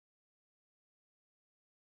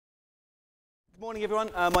Good morning, everyone.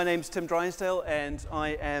 My name's Tim Drysdale, and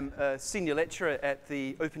I am a senior lecturer at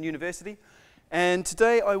the Open University. And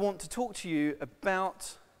today I want to talk to you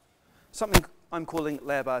about something I'm calling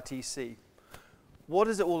LabRTC. What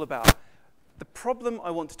is it all about? The problem I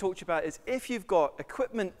want to talk to you about is if you've got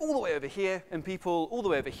equipment all the way over here and people all the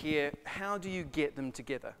way over here, how do you get them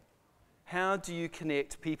together? How do you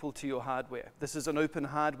connect people to your hardware? This is an open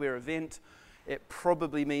hardware event. It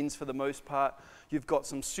probably means, for the most part, you've got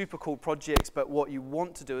some super cool projects, but what you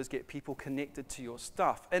want to do is get people connected to your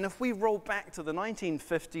stuff. And if we roll back to the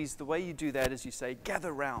 1950s, the way you do that is you say,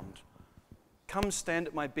 gather round. Come stand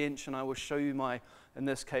at my bench and I will show you my, in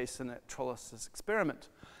this case, an electrolysis experiment.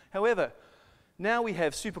 However, now we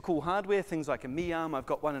have super cool hardware, things like a Mi arm. I've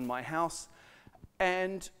got one in my house.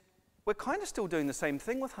 And we're kind of still doing the same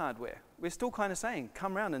thing with hardware. We're still kind of saying,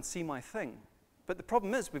 come round and see my thing. But the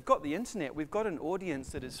problem is, we've got the internet, we've got an audience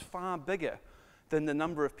that is far bigger than the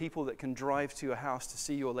number of people that can drive to your house to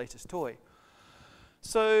see your latest toy.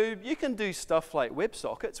 So you can do stuff like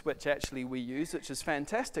WebSockets, which actually we use, which is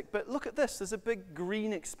fantastic. But look at this, there's a big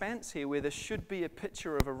green expanse here where there should be a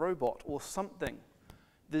picture of a robot or something.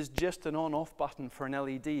 There's just an on-off button for an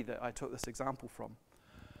LED that I took this example from.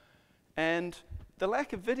 And the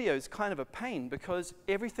lack of video is kind of a pain because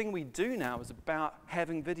everything we do now is about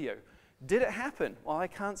having video. Did it happen? Well, I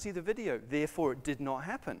can't see the video, therefore it did not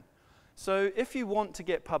happen. So if you want to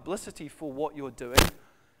get publicity for what you're doing,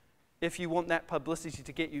 if you want that publicity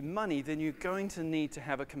to get you money, then you're going to need to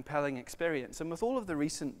have a compelling experience. And with all of the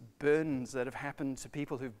recent burns that have happened to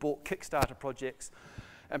people who've bought Kickstarter projects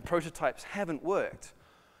and prototypes haven't worked,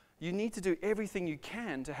 you need to do everything you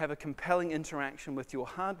can to have a compelling interaction with your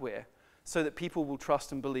hardware so that people will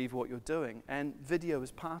trust and believe what you're doing. And video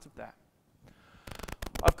is part of that.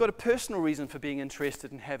 I've got a personal reason for being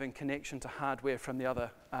interested in having connection to hardware from the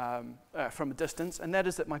other, from a distance, and that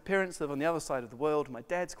is that my parents live on the other side of the world. My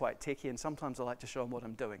dad's quite techie, and sometimes I like to show him what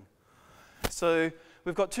I'm doing. So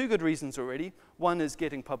we've got two good reasons already. One is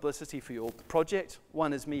getting publicity for your project.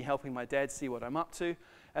 One is me helping my dad see what I'm up to.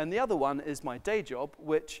 And the other one is my day job,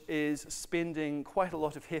 which is spending quite a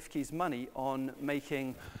lot of HEFCE's money on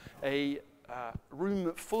making a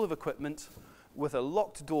room full of equipment with a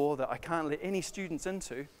locked door that I can't let any students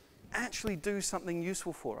into, actually do something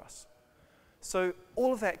useful for us. So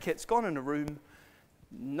all of that kit's gone in a room,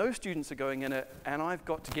 no students are going in it, and I've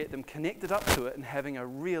got to get them connected up to it and having a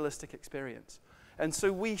realistic experience. And so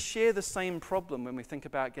we share the same problem when we think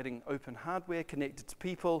about getting open hardware connected to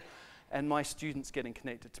people and my students getting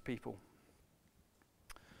connected to people.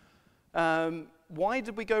 Why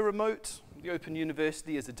did we go remote? The Open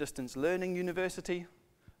University is a distance learning university.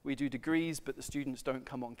 We do degrees, but the students don't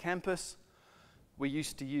come on campus. We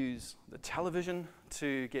used to use the television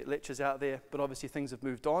to get lectures out there, but obviously things have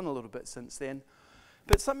moved on a little bit since then.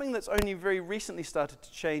 But something that's only very recently started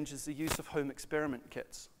to change is the use of home experiment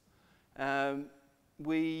kits. Just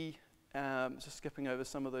skipping over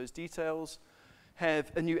some of those details,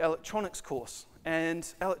 have a new electronics course.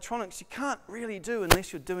 And electronics you can't really do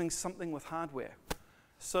unless you're doing something with hardware.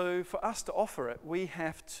 So for us to offer it, we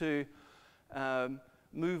have to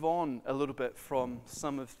move on a little bit from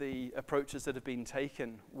some of the approaches that have been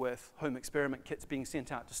taken with home experiment kits being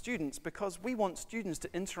sent out to students, because we want students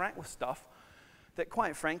to interact with stuff that,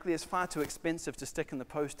 quite frankly, is far too expensive to stick in the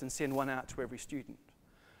post and send one out to every student.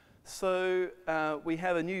 So we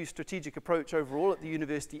have a new strategic approach overall at the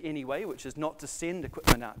university anyway, which is not to send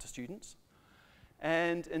equipment out to students.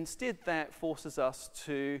 And instead that forces us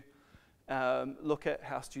to look at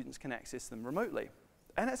how students can access them remotely.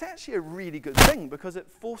 And it's actually a really good thing because it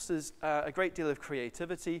forces a great deal of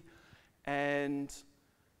creativity and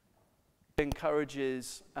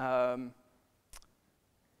encourages us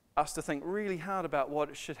to think really hard about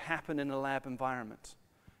what should happen in a lab environment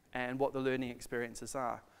and what the learning experiences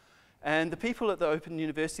are. And the people at the Open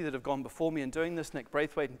University that have gone before me in doing this, Nick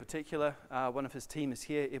Braithwaite in particular, one of his team is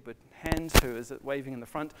here, Edward Hand, who is waving in the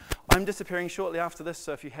front. I'm disappearing shortly after this,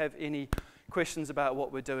 so if you have any questions about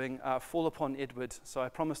what we're doing, fall upon Edward. So I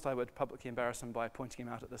promised I would publicly embarrass him by pointing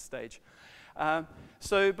him out at this stage.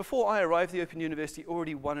 So before I arrived, the Open University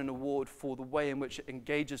already won an award for the way in which it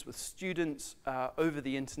engages with students over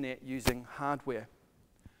the internet using hardware.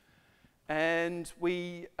 And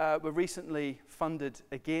we were recently funded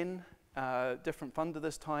again, different funder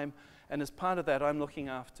this time, and as part of that I'm looking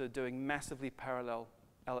after doing massively parallel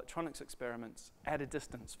electronics experiments at a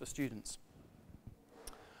distance for students.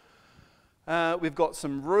 We've got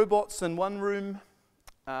some robots in one room,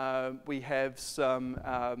 we have some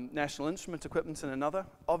National Instrument equipment in another.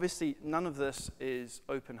 Obviously none of this is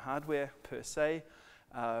open hardware per se,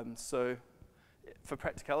 so For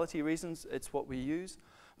practicality reasons, it's what we use.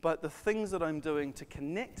 But the things that I'm doing to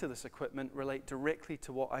connect to this equipment relate directly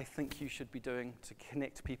to what I think you should be doing to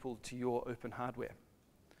connect people to your open hardware.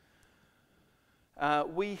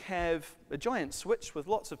 We have a giant switch with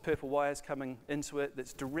lots of purple wires coming into it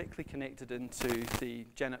that's directly connected into the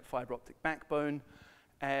Janet fiber optic backbone,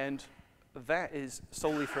 and that is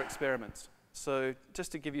solely for experiments. So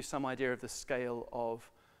just to give you some idea of the scale of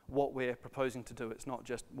what we're proposing to do, it's not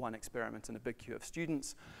just one experiment in a big queue of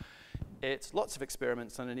students. It's lots of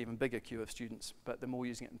experiments and an even bigger queue of students, but they're all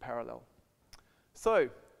using it in parallel. So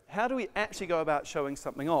how do we actually go about showing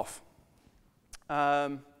something off?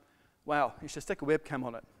 Wow, you should stick a webcam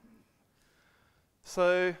on it.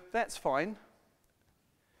 So that's fine.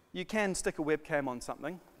 You can stick a webcam on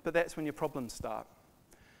something, but that's when your problems start.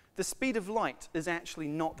 The speed of light is actually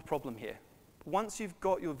not the problem here. Once you've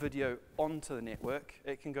got your video onto the network,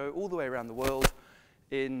 it can go all the way around the world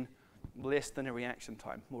in less than a reaction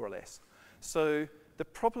time, more or less. So the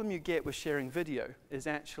problem you get with sharing video is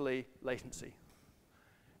actually latency.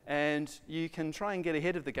 And you can try and get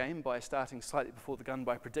ahead of the game by starting slightly before the gun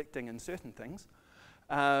by predicting in certain things.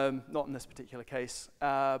 Not in this particular case,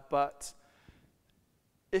 but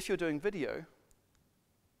if you're doing video,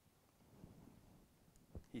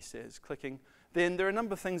 he says, clicking, then there are a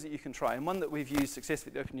number of things that you can try. And one that we've used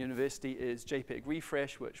successfully at Open University is JPEG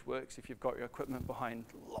refresh, which works if you've got your equipment behind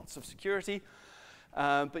lots of security.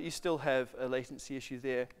 But you still have a latency issue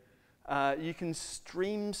there. You can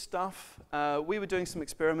stream stuff. We were doing some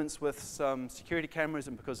experiments with some security cameras,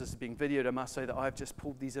 and because this is being videoed, I must say that I've just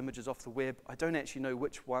pulled these images off the web. I don't actually know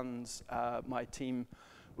which ones my team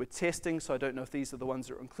were testing, so I don't know if these are the ones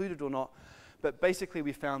that are included or not. But basically,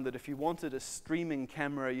 we found that if you wanted a streaming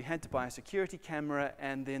camera, you had to buy a security camera,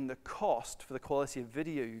 and then the cost for the quality of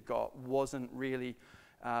video you got wasn't really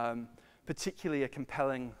particularly a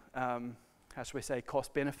compelling how should we say,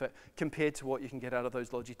 cost benefit compared to what you can get out of those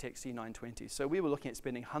Logitech C920s. So we were looking at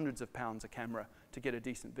spending hundreds of pounds a camera to get a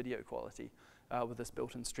decent video quality with this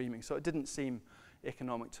built-in streaming. So it didn't seem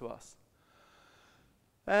economic to us.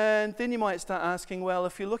 And then you might start asking, well,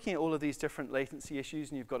 if you're looking at all of these different latency issues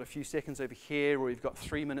and you've got a few seconds over here, or you've got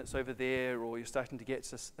 3 minutes over there, or you're starting to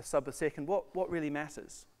get a sub a second, what really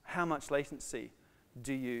matters? How much latency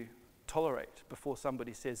do you tolerate before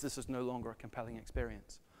somebody says this is no longer a compelling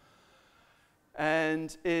experience?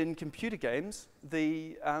 And in computer games,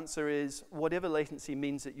 the answer is whatever latency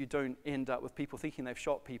means that you don't end up with people thinking they've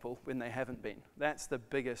shot people when they haven't been. That's the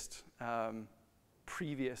biggest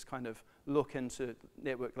previous kind of look into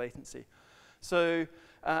network latency. So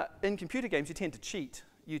in computer games, you tend to cheat.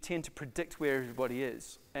 You tend to predict where everybody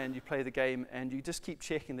is, and you play the game, and you just keep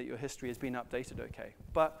checking that your history has been updated okay.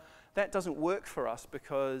 But that doesn't work for us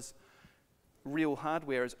because real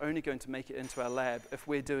hardware is only going to make it into our lab if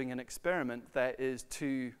we're doing an experiment that is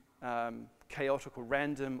too chaotic or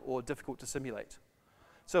random or difficult to simulate.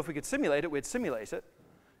 So if we could simulate it, we'd simulate it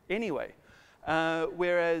anyway.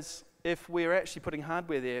 Whereas if we're actually putting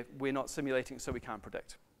hardware there, we're not simulating it, so we can't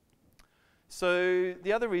predict. So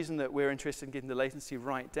the other reason that we're interested in getting the latency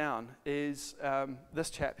right down is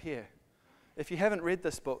this chap here. If you haven't read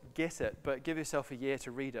this book, get it, but give yourself a year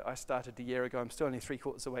to read it. I started a year ago. I'm still only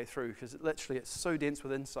 3/4 of the way through because literally it's so dense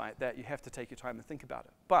with insight that you have to take your time and think about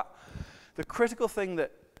it. But the critical thing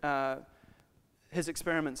that his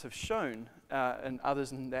experiments have shown, and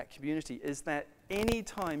others in that community, is that any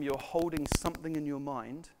time you're holding something in your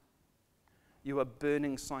mind, you are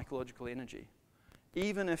burning psychological energy.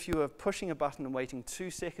 Even if you are pushing a button and waiting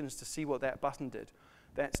 2 seconds to see what that button did,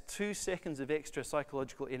 that's 2 seconds of extra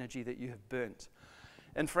psychological energy that you have burnt.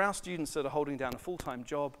 And for our students that are holding down a full-time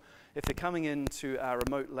job, if they're coming into our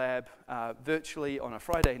remote lab virtually on a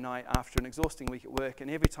Friday night after an exhausting week at work,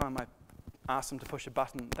 and every time I ask them to push a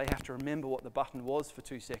button, they have to remember what the button was for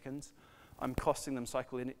 2 seconds, I'm costing them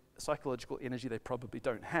psychological energy they probably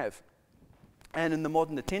don't have. And in the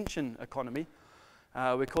modern attention economy,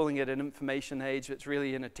 we're calling it an information age. It's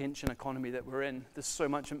really an attention economy that we're in. There's so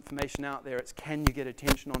much information out there. It's can you get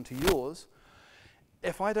attention onto yours?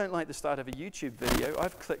 If I don't like the start of a YouTube video,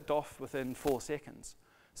 I've clicked off within 4 seconds.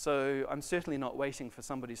 So I'm certainly not waiting for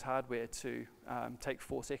somebody's hardware to take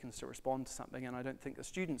 4 seconds to respond to something, and I don't think the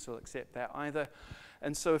students will accept that either.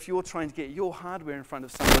 And so if you're trying to get your hardware in front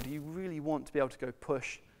of somebody, you really want to be able to go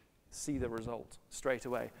push, see the result straight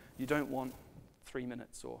away. You don't want 3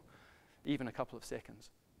 minutes or even a couple of seconds.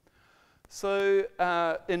 So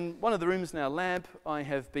in one of the rooms in our lab, I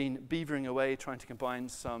have been beavering away trying to combine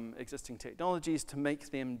some existing technologies to make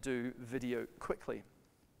them do video quickly.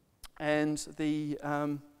 And the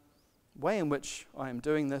way in which I am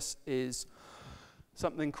doing this is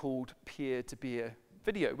something called peer-to-peer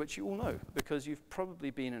video, which you all know because you've probably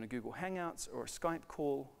been in a Google Hangouts or a Skype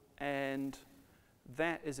call, and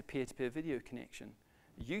that is a peer-to-peer video connection.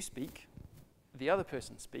 You speak, the other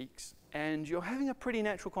person speaks, and you're having a pretty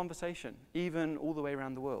natural conversation, even all the way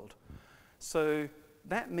around the world. So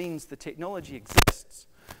that means the technology exists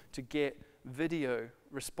to get video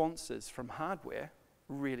responses from hardware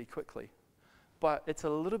really quickly. But it's a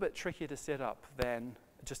little bit trickier to set up than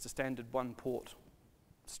just a standard one-port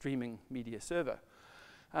streaming media server.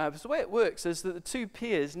 So the way it works is that the two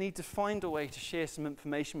peers need to find a way to share some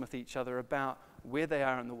information with each other about where they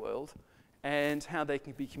are in the world and how they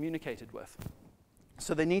can be communicated with.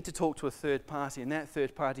 So they need to talk to a third party, and that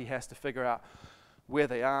third party has to figure out where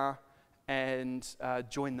they are and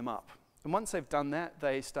join them up. And once they've done that,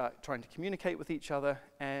 they start trying to communicate with each other,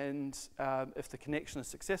 and if the connection is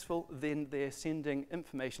successful, then they're sending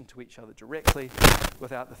information to each other directly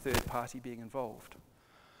without the third party being involved.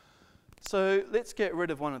 So let's get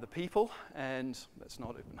rid of one of the people, and that's not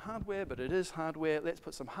open hardware, but it is hardware. Let's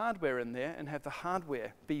put some hardware in there and have the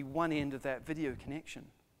hardware be one end of that video connection.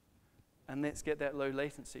 And let's get that low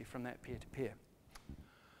latency from that peer-to-peer.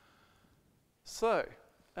 So,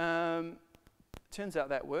 turns out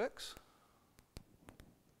that works.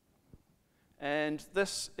 And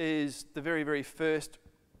this is the very, very first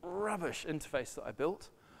rubbish interface that I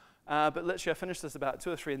built. But literally, I finished this about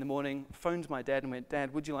 2 or 3 in the morning, phoned my dad and went,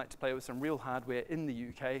 "Dad, would you like to play with some real hardware in the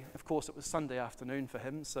UK?" Of course, it was Sunday afternoon for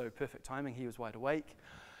him, so perfect timing. He was wide awake.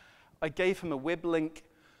 I gave him a web link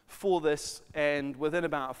for this, and within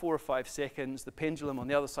about 4 or 5 seconds, the pendulum on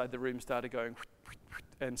the other side of the room started going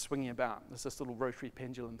and swinging about. There's this little rotary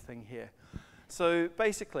pendulum thing here. So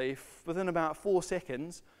basically, within about 4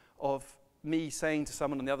 seconds of me saying to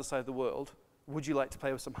someone on the other side of the world, "Would you like to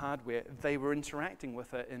play with some hardware?" they were interacting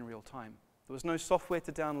with it in real time. There was no software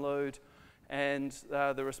to download, and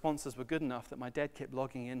the responses were good enough that my dad kept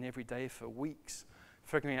logging in every day for weeks,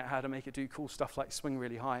 figuring out how to make it do cool stuff like swing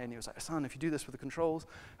really high. And he was like, "Son, if you do this with the controls,"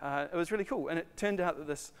 it was really cool. And it turned out that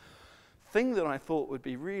this thing that I thought would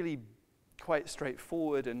be really quite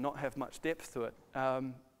straightforward and not have much depth to it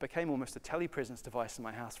became almost a telepresence device in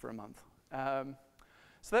my house for a month.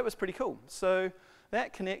 So that was pretty cool. So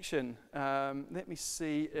that connection, let me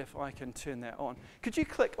see if I can turn that on. Could you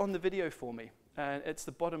click on the video for me? It's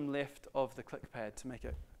the bottom left of the click pad to make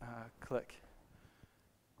it click.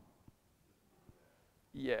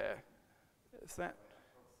 Yeah. Is that?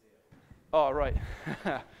 Oh, right.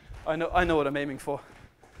 I know what I'm aiming for.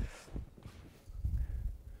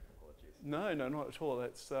 No, not at all.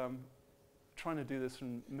 It's trying to do this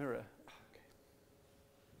in mirror.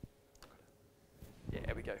 Yeah,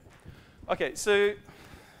 there we go. Okay, so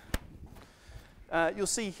you'll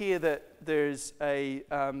see here that there's a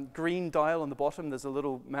green dial on the bottom. There's a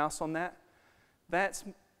little mouse on that. That's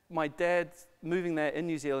my dad moving that in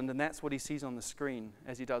New Zealand, and that's what he sees on the screen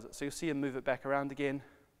as he does it. So you'll see him move it back around again.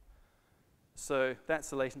 So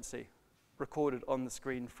that's the latency recorded on the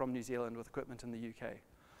screen from New Zealand with equipment in the UK.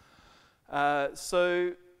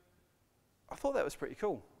 So I thought that was pretty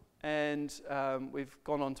cool. And we've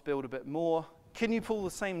gone on to build a bit more. Can you pull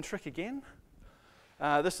the same trick again?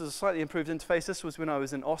 This is a slightly improved interface. This was when I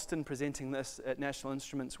was in Austin presenting this at National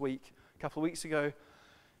Instruments Week a couple of weeks ago.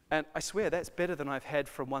 And I swear that's better than I've had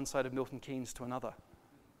from one side of Milton Keynes to another.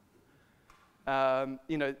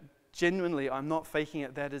 You know, genuinely, I'm not faking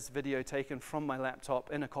it. That is video taken from my laptop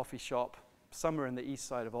in a coffee shop somewhere in the east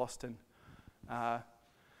side of Austin,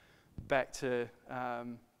 back to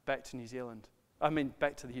New Zealand. I mean,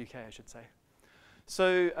 back to the UK, I should say.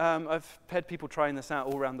 So I've had people trying this out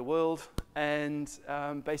all around the world, and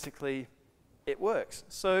basically it works.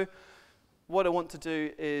 So what I want to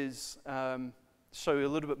do is show you a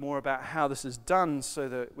little bit more about how this is done so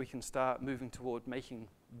that we can start moving toward making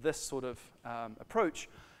this sort of approach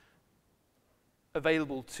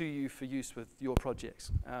available to you for use with your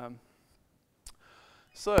projects.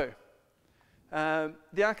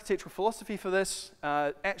 The architectural philosophy for this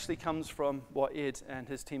actually comes from what Ed and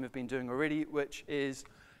his team have been doing already, which is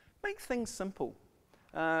make things simple.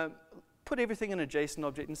 Put everything in a JSON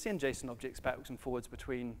object and send JSON objects backwards and forwards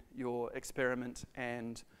between your experiment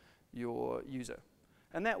and your user.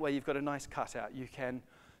 And that way you've got a nice cutout. You can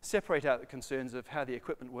separate out the concerns of how the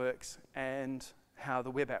equipment works and how the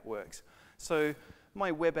web app works. So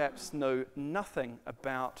my web apps know nothing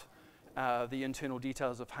about the internal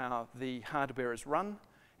details of how the hardware is run,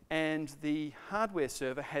 and the hardware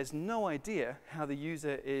server has no idea how the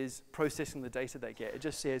user is processing the data they get. It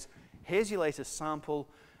just says, here's your latest sample,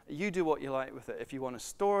 you do what you like with it. If you want to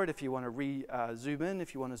store it, if you want to zoom in,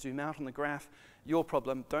 if you want to zoom out on the graph, your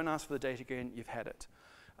problem, don't ask for the data again, you've had it.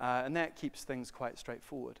 And that keeps things quite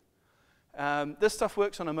straightforward. This stuff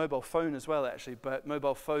works on a mobile phone as well, actually, but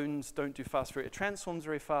mobile phones don't do fast Fourier transforms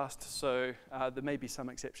very fast, so there may be some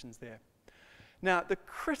exceptions there. Now, the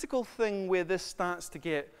critical thing where this starts to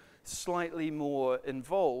get slightly more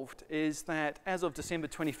involved is that as of December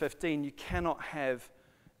 2015, you cannot have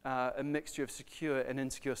a mixture of secure and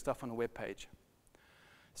insecure stuff on a web page.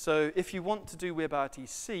 So if you want to do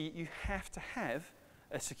WebRTC, you have to have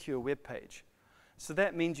a secure web page. So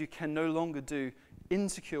that means you can no longer do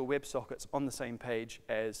insecure WebSockets on the same page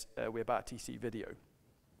as a WebRTC video.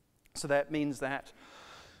 So that means that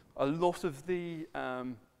a lot of the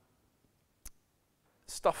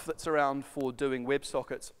stuff that's around for doing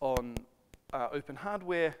WebSockets on open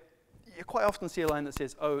hardware, you quite often see a line that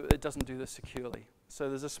says, oh, it doesn't do this securely. So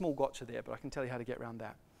there's a small gotcha there, but I can tell you how to get around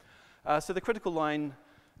that. So the critical line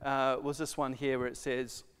was this one here where it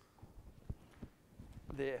says,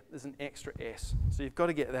 there's an extra S. So you've got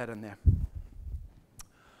to get that in there.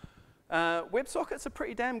 WebSockets are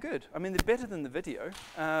pretty damn good. I mean, they're better than the video.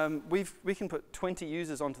 We can put 20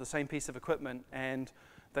 users onto the same piece of equipment, and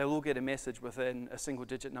they'll all get a message within a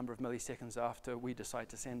single-digit number of milliseconds after we decide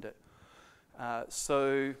to send it.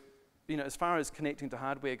 So, you know, as far as connecting to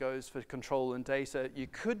hardware goes for control and data, you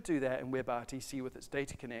could do that in WebRTC with its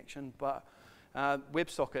data connection, but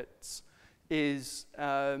WebSockets is,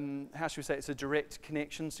 how should we say, it's a direct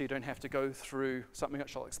connection, so you don't have to go through something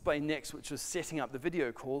which I'll explain next, which is setting up the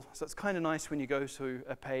video call. So it's kind of nice when you go to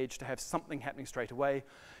a page to have something happening straight away.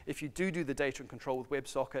 If you do the data and control with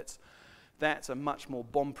WebSockets, that's a much more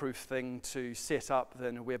bomb-proof thing to set up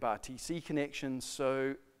than a WebRTC connection,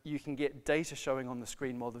 so you can get data showing on the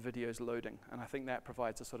screen while the video is loading, and I think that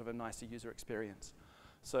provides a sort of a nicer user experience.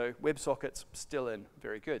 So WebSockets still in,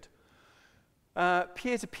 very good.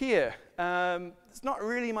 Peer-to-peer, there's not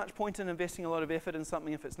really much point in investing a lot of effort in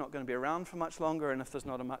something if it's not going to be around for much longer and if there's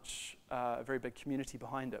not a very big community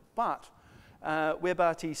behind it. But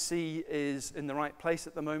WebRTC is in the right place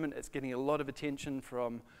at the moment. It's getting a lot of attention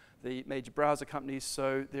from the major browser companies,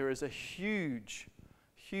 so there is a huge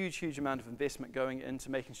amount of investment going into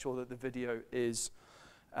making sure that the video is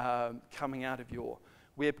coming out of your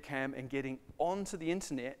webcam and getting onto the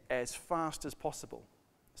internet as fast as possible.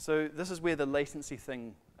 So this is where the latency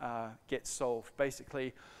thing gets solved.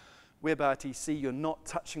 Basically, WebRTC, you're not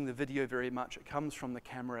touching the video very much. It comes from the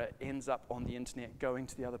camera, it ends up on the internet, going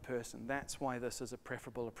to the other person. That's why this is a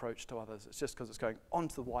preferable approach to others. It's just because it's going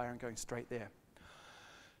onto the wire and going straight there.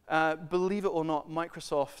 Believe it or not,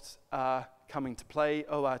 Microsoft are coming to play.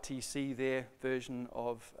 ORTC, their version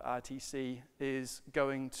of RTC, is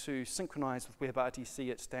going to synchronize with WebRTC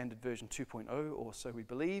at standard version 2.0, or so we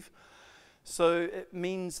believe. So it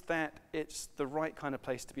means that it's the right kind of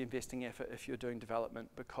place to be investing effort if you're doing development,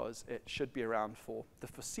 because it should be around for the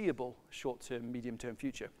foreseeable short-term, medium-term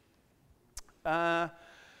future. How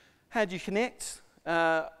do you connect?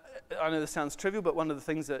 I know this sounds trivial, but one of the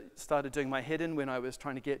things that started doing my head in when I was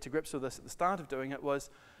trying to get to grips with this at the start of doing it was,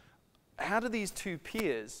 how do these two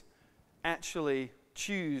peers actually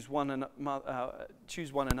choose one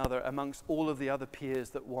another amongst all of the other peers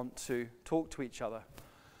that want to talk to each other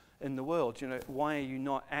in the world? You know, why are you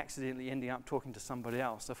not accidentally ending up talking to somebody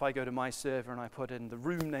else? If I go to my server and I put in the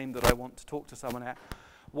room name that I want to talk to someone at,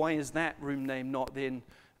 why is that room name not then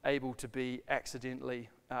able to be accidentally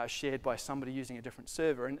shared by somebody using a different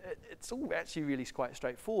server? And it's all actually really quite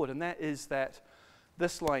straightforward, and that is that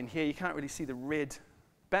this line here, you can't really see the red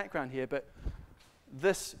background here, but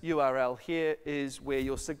this URL here is where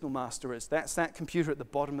your signal master is. That's that computer at the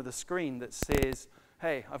bottom of the screen that says,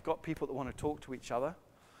 hey, I've got people that want to talk to each other.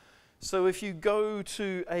 So if you go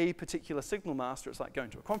to a particular signal master, it's like going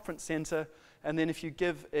to a conference center, and then if you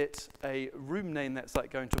give it a room name, that's like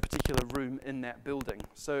going to a particular room in that building.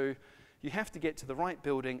 So you have to get to the right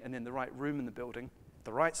building and then the right room in the building,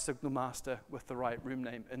 the right signal master with the right room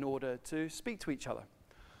name in order to speak to each other.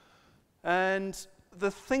 And the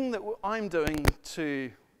thing that I'm doing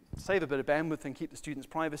to save a bit of bandwidth and keep the students'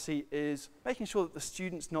 privacy is making sure that the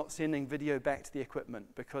student's not sending video back to the equipment,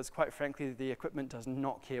 because quite frankly, the equipment does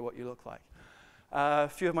not care what you look like. A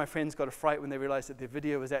few of my friends got a fright when they realized that their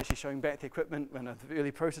video was actually showing back the equipment when the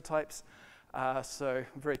early prototypes. So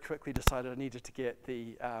very quickly decided I needed to get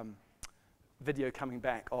the video coming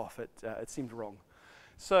back off. It seemed wrong.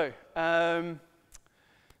 So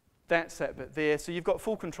that's that bit there. So you've got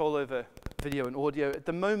full control over video and audio. At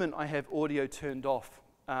the moment, I have audio turned off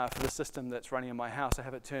for the system that's running in my house. I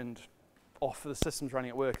have it turned off for the systems running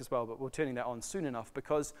at work as well, but we're turning that on soon enough,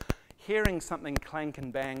 because hearing something clank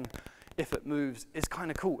and bang if it moves is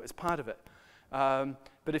kind of cool. It's part of it.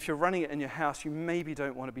 But if you're running it in your house, you maybe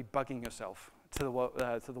don't want to be bugging yourself to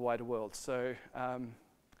the wider world. So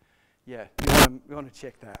yeah, you want to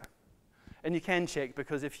check that. And you can check,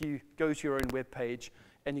 because if you go to your own web page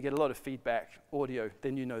and you get a lot of feedback audio,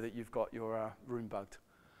 then you know that you've got your room bugged.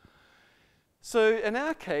 So in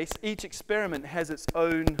our case, each experiment has its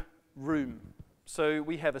own room. So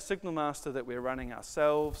we have a signal master that we're running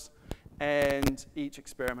ourselves, and each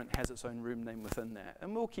experiment has its own room name within that.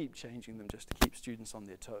 And we'll keep changing them just to keep students on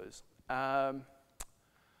their toes.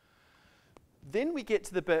 Then we get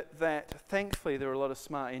to the bit that, thankfully, there are a lot of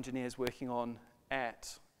smart engineers working on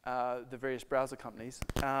at the various browser companies.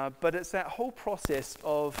 But it's that whole process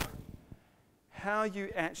of how you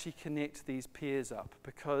actually connect these peers up.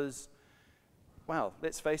 Because, well,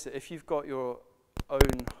 let's face it, if you've got your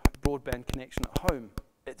own broadband connection at home,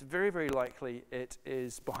 it's very, very likely it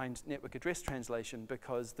is behind network address translation,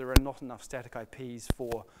 because there are not enough static IPs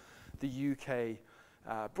for the UK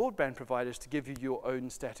broadband providers to give you your own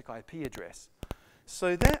static IP address.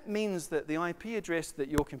 So that means that the IP address that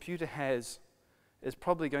your computer has is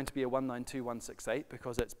probably going to be a 192.168,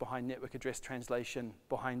 because it's behind network address translation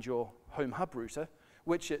behind your home hub router,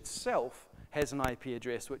 which itself has an IP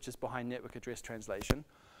address which is behind network address translation.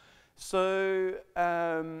 So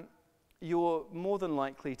you're more than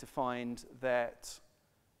likely to find that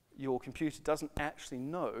your computer doesn't actually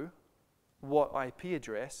know what IP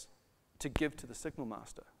address to give to the signal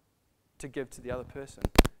master, to give to the other person.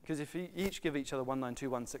 Because if you each give each other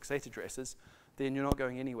 192.168 addresses, then you're not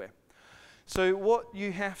going anywhere. So what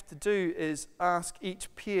you have to do is ask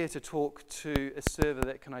each peer to talk to a server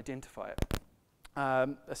that can identify it.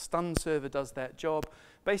 A stun server does that job.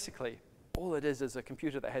 Basically, all it is a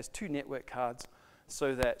computer that has two network cards,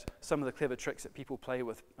 so that some of the clever tricks that people play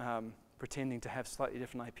with, pretending to have slightly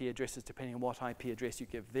different IP addresses depending on what IP address you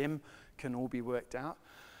give them, can all be worked out.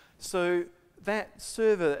 So that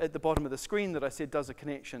server at the bottom of the screen that I said does a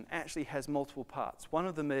connection actually has multiple parts. One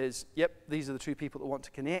of them is, yep, these are the two people that want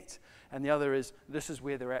to connect, and the other is, this is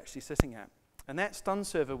where they're actually sitting at. And that stun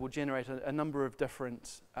server will generate a number of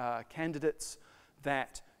different candidates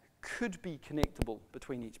that could be connectable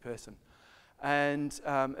between each person. And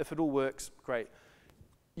if it all works, great.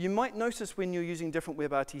 You might notice when you're using different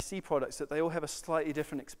WebRTC products that they all have a slightly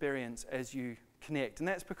different experience as you connect. And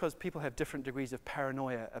that's because people have different degrees of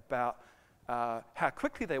paranoia about how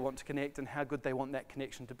quickly they want to connect and how good they want that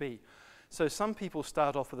connection to be. So some people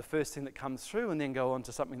start off with the first thing that comes through and then go on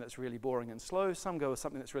to something that's really boring and slow. Some go with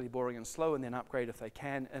something that's really boring and slow and then upgrade if they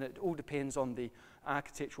can. And it all depends on the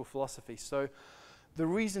architectural philosophy. So the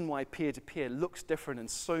reason why peer-to-peer looks different in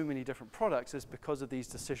so many different products is because of these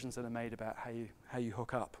decisions that are made about how you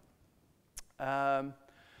hook up.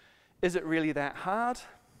 Is it really that hard?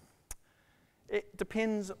 It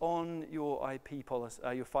depends on your IP policy,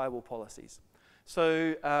 your firewall policies.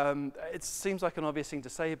 So it seems like an obvious thing to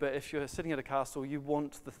say, but if you're sitting at a castle, you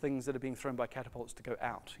want the things that are being thrown by catapults to go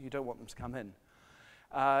out. You don't want them to come in.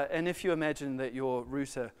 And if you imagine that your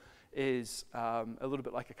router is a little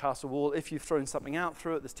bit like a castle wall, if you've thrown something out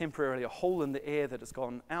through it, there's temporarily a hole in the air that has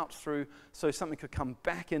gone out through, so something could come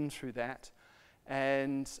back in through that.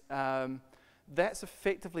 And that's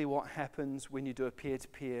effectively what happens when you do a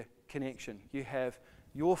peer-to-peer connection. You have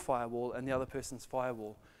your firewall and the other person's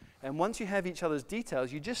firewall. And once you have each other's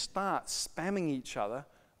details, you just start spamming each other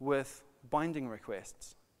with binding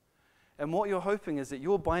requests. And what you're hoping is that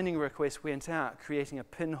your binding request went out, creating a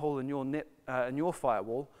pinhole in your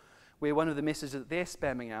firewall, where one of the messages that they're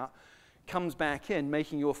spamming out comes back in,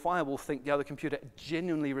 making your firewall think the other computer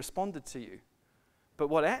genuinely responded to you. But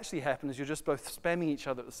what actually happened is you're just both spamming each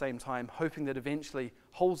other at the same time, hoping that eventually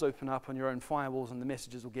holes open up on your own firewalls and the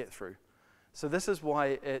messages will get through. So this is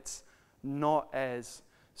why it's not as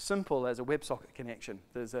simple as a WebSocket connection.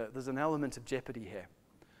 There's an element of jeopardy here.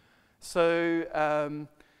 So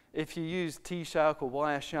if you use T-Shark or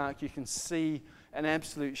Wireshark, you can see an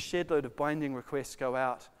absolute shed load of binding requests go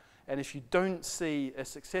out. And if you don't see a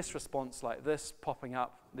success response like this popping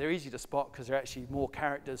up, they're easy to spot because they're actually more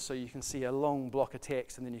characters, so you can see a long block of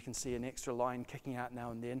text and then you can see an extra line kicking out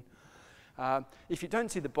now and then. If you don't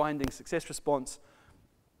see the binding success response,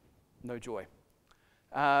 no joy.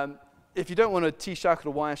 If you don't want to T-Shark it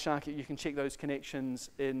or Wireshark it, you can check those connections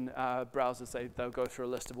in browsers. They'll go through a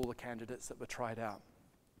list of all the candidates that were tried out.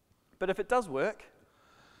 But if it does work,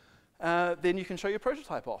 then you can show your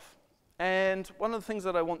prototype off. And one of the things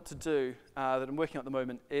that I want to do, that I'm working on at the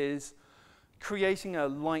moment, is creating a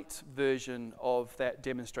light version of that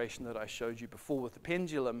demonstration that I showed you before with the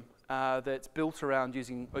pendulum that's built around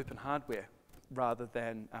using open hardware rather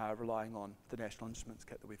than relying on the National Instruments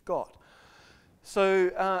kit that we've got.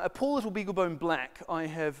 So a poor little BeagleBone Black I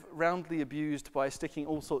have roundly abused by sticking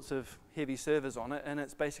all sorts of heavy servers on it, and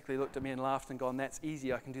it's basically looked at me and laughed and gone, that's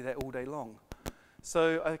easy, I can do that all day long.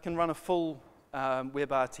 So I can run a full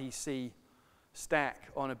WebRTC stack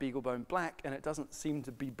on a BeagleBone Black, and it doesn't seem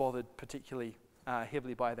to be bothered particularly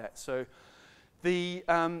heavily by that. So the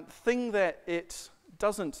thing that it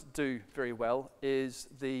doesn't do very well is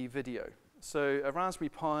the video. So a Raspberry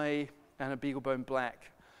Pi and a BeagleBone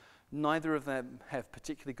Black, neither of them have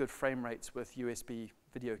particularly good frame rates with USB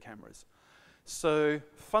video cameras. So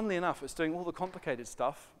funnily enough, it's doing all the complicated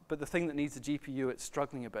stuff, but the thing that needs a GPU, it's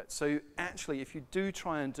struggling a bit. So actually, if you do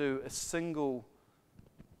try and do a single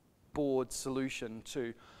board solution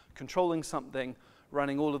to controlling something,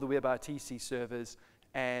 running all of the WebRTC servers,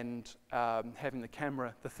 and having the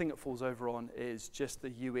camera, the thing it falls over on is just the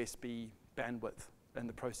USB bandwidth and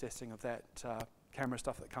the processing of that camera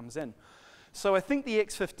stuff that comes in. So I think the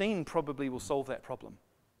X15 probably will solve that problem,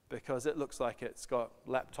 because it looks like it's got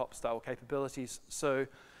laptop-style capabilities. So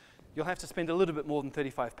you'll have to spend a little bit more than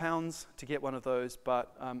 £35 to get one of those,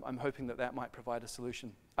 but I'm hoping that that might provide a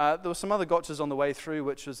solution. There were some other gotchas on the way through,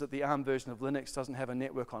 which is that the ARM version of Linux doesn't have a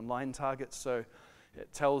network online target, so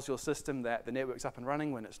it tells your system that the network's up and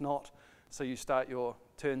running when it's not. So you start your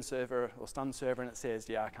turn server or stun server, and it says,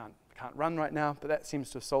 yeah, I can't run right now, but that seems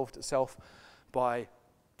to have solved itself by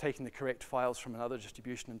taking the correct files from another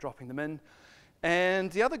distribution and dropping them in. And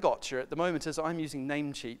the other gotcha at the moment is I'm using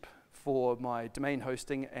Namecheap for my domain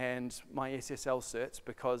hosting and my SSL certs,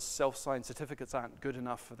 because self-signed certificates aren't good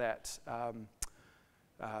enough for that,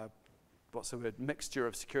 what's the word, mixture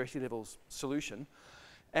of security levels solution.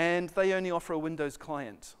 And they only offer a Windows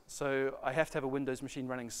client. So I have to have a Windows machine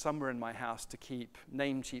running somewhere in my house to keep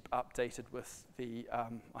Namecheap updated with the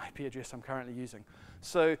IP address I'm currently using.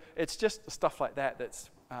 So it's just stuff like that that's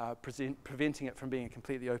preventing it from being a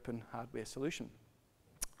completely open hardware solution.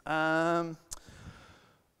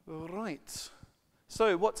 Right.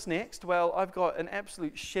 So what's next? Well, I've got an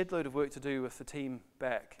absolute shed load of work to do with the team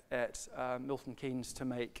back at Milton Keynes to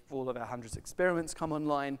make all of our hundreds of experiments come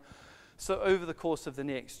online. So over the course of the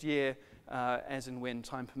next year, as and when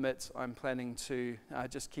time permits, I'm planning to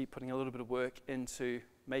just keep putting a little bit of work into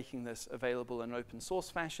making this available in open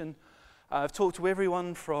source fashion. I've talked to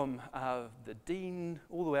everyone from the dean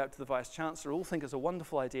all the way up to the vice chancellor, all think it's a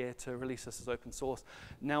wonderful idea to release this as open source.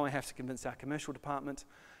 Now I have to convince our commercial department.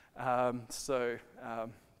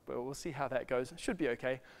 But we'll see how that goes. It should be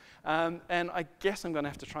okay. And I guess I'm going to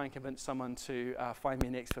have to try and convince someone to find me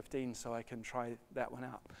an X15 so I can try that one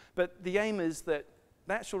out. But the aim is that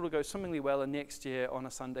that should all go swimmingly well, and next year on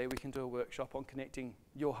a Sunday we can do a workshop on connecting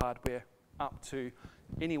your hardware up to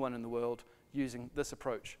anyone in the world using this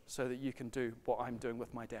approach, so that you can do what I'm doing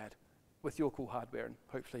with my dad, with your cool hardware, and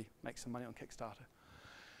hopefully make some money on Kickstarter.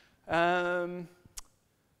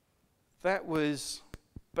 That was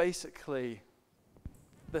basically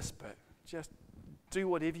this bit. Just do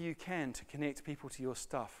whatever you can to connect people to your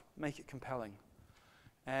stuff. Make it compelling.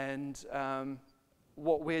 And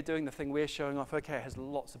what we're doing, the thing we're showing off, okay, it has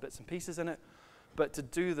lots of bits and pieces in it, but to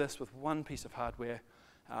do this with one piece of hardware,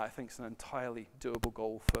 I think is an entirely doable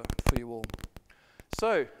goal for you all.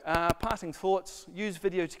 So, parting thoughts: use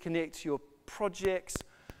video to connect your projects,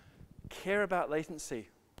 care about latency.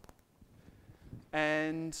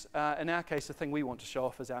 And in our case, the thing we want to show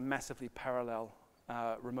off is our massively parallel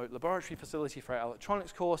remote laboratory facility for our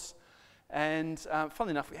electronics course. And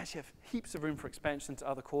funnily enough, we actually have heaps of room for expansion to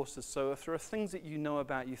other courses. So if there are things that you know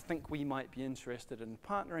about, you think we might be interested in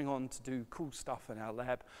partnering on to do cool stuff in our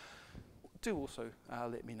lab, do also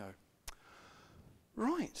let me know.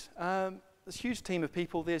 Right. This huge team of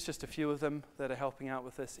people, there's just a few of them that are helping out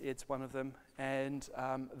with this. Ed's one of them. And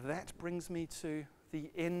that brings me to the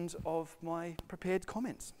end of my prepared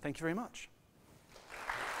comments. Thank you very much.